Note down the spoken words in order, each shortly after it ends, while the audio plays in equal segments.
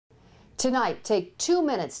Tonight, take 2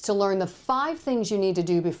 minutes to learn the 5 things you need to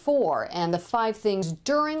do before and the 5 things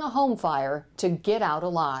during a home fire to get out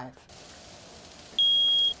alive.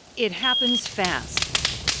 It happens fast.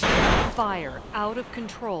 Fire out of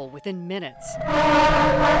control within minutes.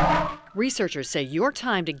 Researchers say your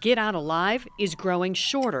time to get out alive is growing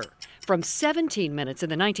shorter, from 17 minutes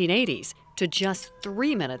in the 1980s to just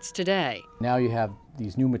 3 minutes today. Now you have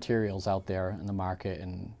these new materials out there in the market,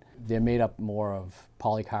 and they're made up more of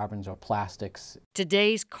polycarbons or plastics.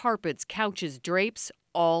 Today's carpets, couches, drapes,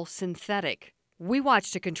 all synthetic. We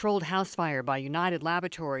watched a controlled house fire by United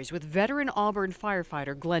Laboratories with veteran Auburn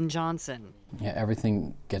firefighter Glenn Johnson. Yeah,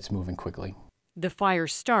 everything gets moving quickly. The fire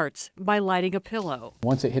starts by lighting a pillow.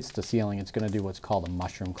 Once it hits the ceiling, it's going to do what's called a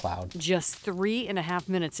mushroom cloud. Just 3.5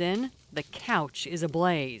 minutes in, the couch is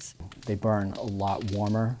ablaze. They burn a lot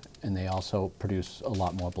warmer, and they also produce a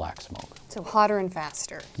lot more black smoke. So hotter and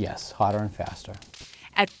faster. Yes, hotter and faster.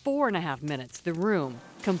 At 4.5 minutes, the room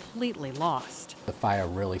completely lost. The fire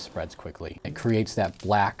really spreads quickly. It creates that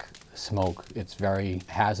black smoke. It's very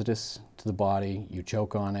hazardous to the body. You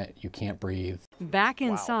choke on it, you can't breathe. Back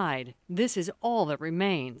inside, this is all that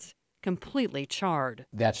remains, completely charred.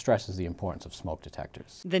 That stresses the importance of smoke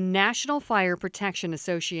detectors. The National Fire Protection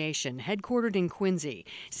Association, headquartered in Quincy,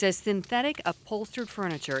 says synthetic upholstered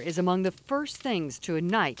furniture is among the first things to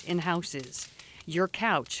ignite in houses. Your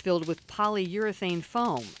couch filled with polyurethane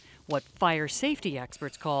foam, what fire safety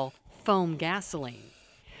experts call foam gasoline.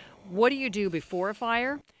 What do you do before a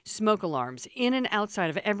fire? Smoke alarms in and outside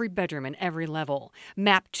of every bedroom and every level.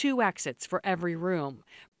 Map 2 exits for every room.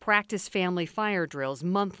 Practice family fire drills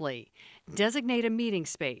monthly. Designate a meeting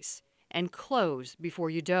space. And close before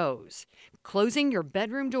you doze. Closing your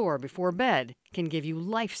bedroom door before bed can give you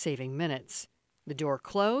life-saving minutes. The door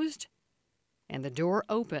closed and the door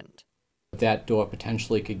opened. That door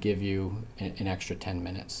potentially could give you an extra 10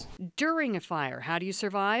 minutes. During a fire, how do you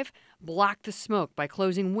survive? Block the smoke by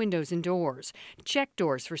closing windows and doors. Check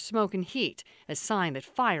doors for smoke and heat, a sign that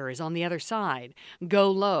fire is on the other side. Go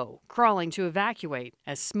low, crawling to evacuate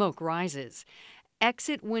as smoke rises.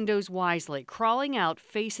 Exit windows wisely, crawling out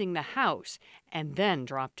facing the house, and then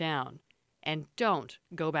drop down. And don't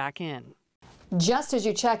go back in. Just as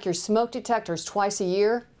you check your smoke detectors twice a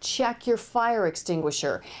year, check your fire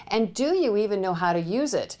extinguisher. And do you even know how to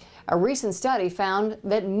use it? A recent study found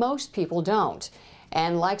that most people don't.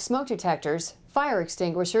 And like smoke detectors, fire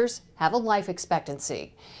extinguishers have a life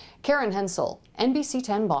expectancy. Karen Hensel, NBC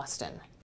 10 Boston.